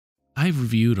I've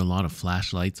reviewed a lot of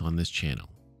flashlights on this channel,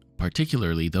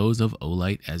 particularly those of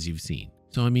Olight as you've seen.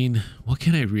 So I mean, what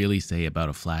can I really say about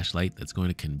a flashlight that's going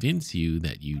to convince you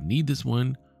that you need this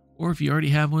one? Or if you already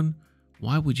have one,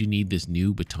 why would you need this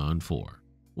new Baton for?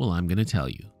 Well, I'm going to tell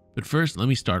you. But first, let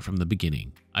me start from the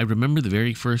beginning. I remember the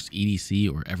very first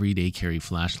EDC or everyday carry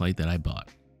flashlight that I bought.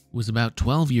 It was about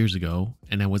 12 years ago,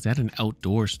 and I was at an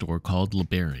outdoor store called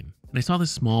Baton, and I saw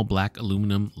this small black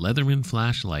aluminum Leatherman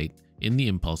flashlight in the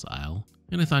impulse aisle,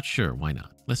 and I thought, sure, why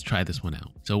not? Let's try this one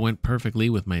out. So it went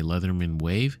perfectly with my Leatherman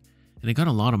Wave, and it got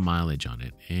a lot of mileage on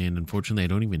it, and unfortunately I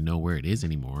don't even know where it is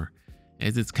anymore,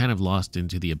 as it's kind of lost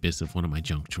into the abyss of one of my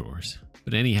junk drawers.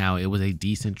 But anyhow, it was a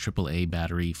decent AAA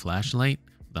battery flashlight,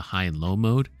 the high and low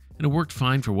mode, and it worked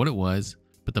fine for what it was,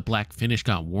 but the black finish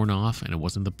got worn off and it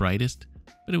wasn't the brightest,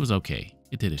 but it was okay.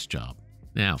 It did its job.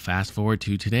 Now fast forward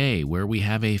to today, where we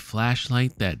have a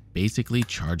flashlight that basically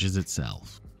charges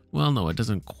itself. Well, no, it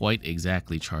doesn't quite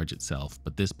exactly charge itself,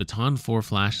 but this Baton 4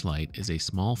 flashlight is a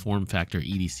small form factor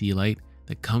EDC light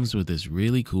that comes with this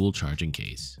really cool charging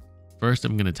case. First,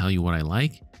 I'm going to tell you what I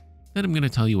like, then I'm going to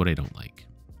tell you what I don't like.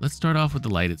 Let's start off with the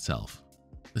light itself.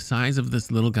 The size of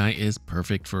this little guy is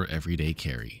perfect for everyday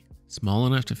carry. Small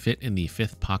enough to fit in the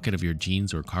fifth pocket of your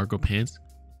jeans or cargo pants,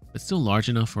 but still large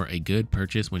enough for a good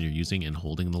purchase when you're using and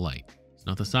holding the light. It's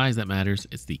not the size that matters,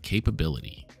 it's the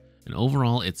capability. And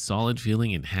overall, it's solid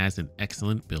feeling and has an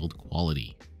excellent build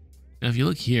quality. Now, if you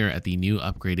look here at the new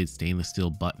upgraded stainless steel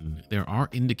button, there are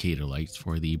indicator lights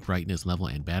for the brightness level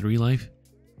and battery life,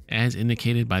 as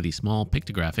indicated by the small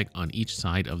pictographic on each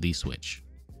side of the switch.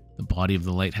 The body of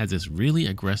the light has this really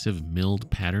aggressive milled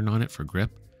pattern on it for grip,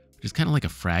 which is kind of like a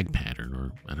frag pattern,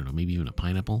 or I don't know, maybe even a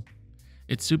pineapple.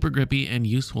 It's super grippy and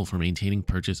useful for maintaining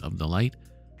purchase of the light,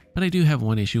 but I do have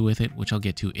one issue with it, which I'll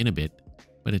get to in a bit,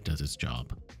 but it does its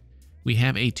job. We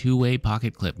have a two-way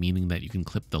pocket clip, meaning that you can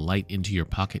clip the light into your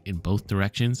pocket in both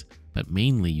directions, but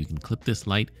mainly you can clip this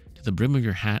light to the brim of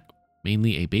your hat,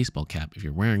 mainly a baseball cap if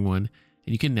you're wearing one,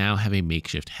 and you can now have a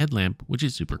makeshift headlamp, which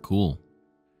is super cool.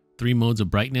 3 modes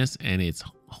of brightness, and it's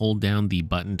hold down the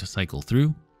button to cycle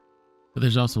through. But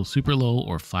there's also super low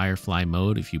or firefly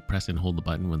mode if you press and hold the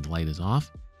button when the light is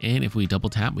off. And if we double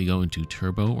tap, we go into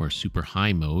turbo or super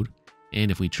high mode. And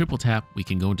if we triple tap, we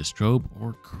can go into strobe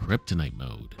or kryptonite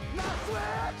mode.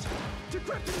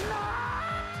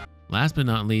 Last but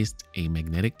not least, a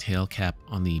magnetic tail cap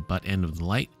on the butt end of the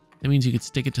light. That means you could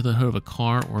stick it to the hood of a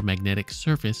car or magnetic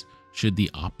surface should the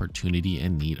opportunity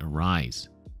and need arise.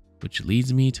 Which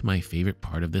leads me to my favorite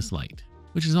part of this light,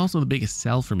 which is also the biggest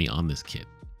sell for me on this kit.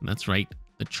 And that's right,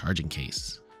 the charging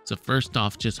case. So first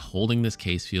off, just holding this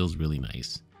case feels really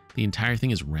nice. The entire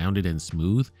thing is rounded and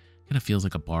smooth, kind of feels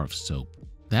like a bar of soap.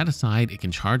 That aside, it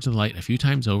can charge the light a few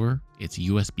times over, it's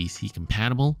USB-C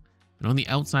compatible, and on the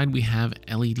outside we have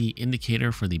LED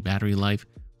indicator for the battery life,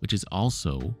 which is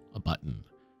also a button,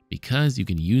 because you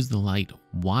can use the light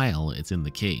while it's in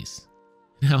the case.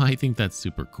 Now I think that's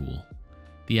super cool.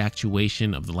 The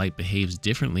actuation of the light behaves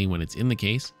differently when it's in the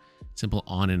case, simple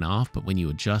on and off, but when you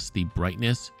adjust the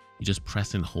brightness, you just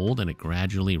press and hold and it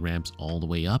gradually ramps all the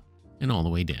way up and all the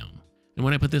way down. And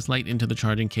when I put this light into the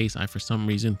charging case, I for some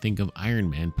reason think of Iron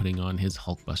Man putting on his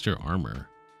Hulkbuster armor.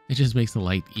 It just makes the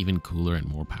light even cooler and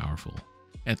more powerful.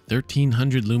 At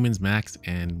 1300 lumens max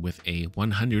and with a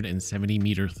 170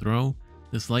 meter throw,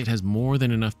 this light has more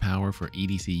than enough power for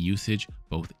EDC usage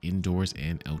both indoors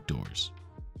and outdoors.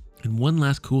 And one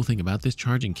last cool thing about this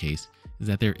charging case is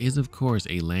that there is of course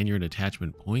a lanyard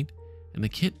attachment point, and the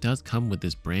kit does come with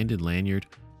this branded lanyard,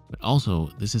 but also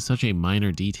this is such a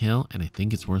minor detail and I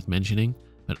think it's worth mentioning,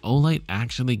 but Olight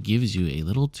actually gives you a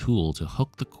little tool to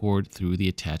hook the cord through the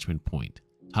attachment point.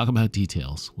 Talk about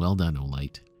details, well done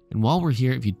Olight. And while we're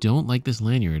here, if you don't like this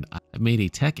lanyard, I've made a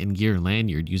tech and gear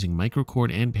lanyard using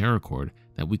microcord and paracord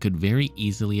that we could very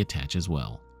easily attach as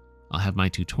well. I'll have my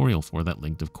tutorial for that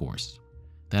linked of course.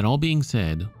 That all being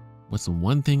said, what's the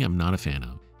one thing I'm not a fan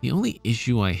of? The only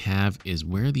issue I have is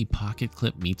where the pocket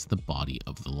clip meets the body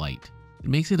of the light. It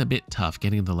makes it a bit tough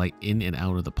getting the light in and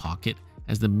out of the pocket,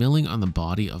 as the milling on the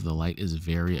body of the light is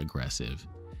very aggressive.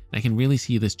 And I can really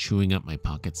see this chewing up my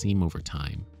pocket seam over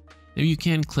time. Now you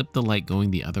can clip the light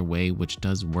going the other way, which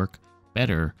does work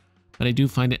better, but I do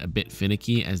find it a bit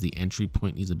finicky as the entry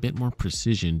point needs a bit more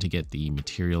precision to get the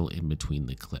material in between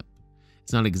the clip.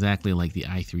 It's not exactly like the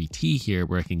i3T here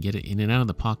where I can get it in and out of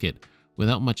the pocket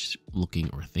without much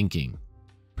looking or thinking.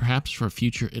 Perhaps for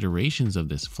future iterations of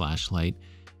this flashlight,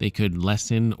 they could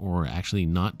lessen or actually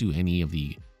not do any of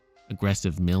the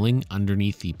aggressive milling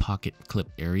underneath the pocket clip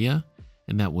area,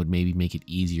 and that would maybe make it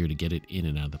easier to get it in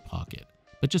and out of the pocket.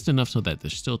 But just enough so that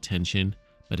there's still tension,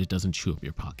 but it doesn't chew up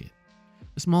your pocket.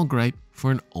 a small gripe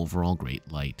for an overall great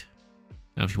light.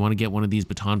 Now, if you want to get one of these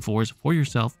Baton 4s for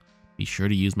yourself, be sure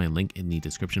to use my link in the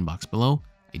description box below.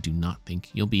 I do not think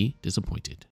you'll be disappointed.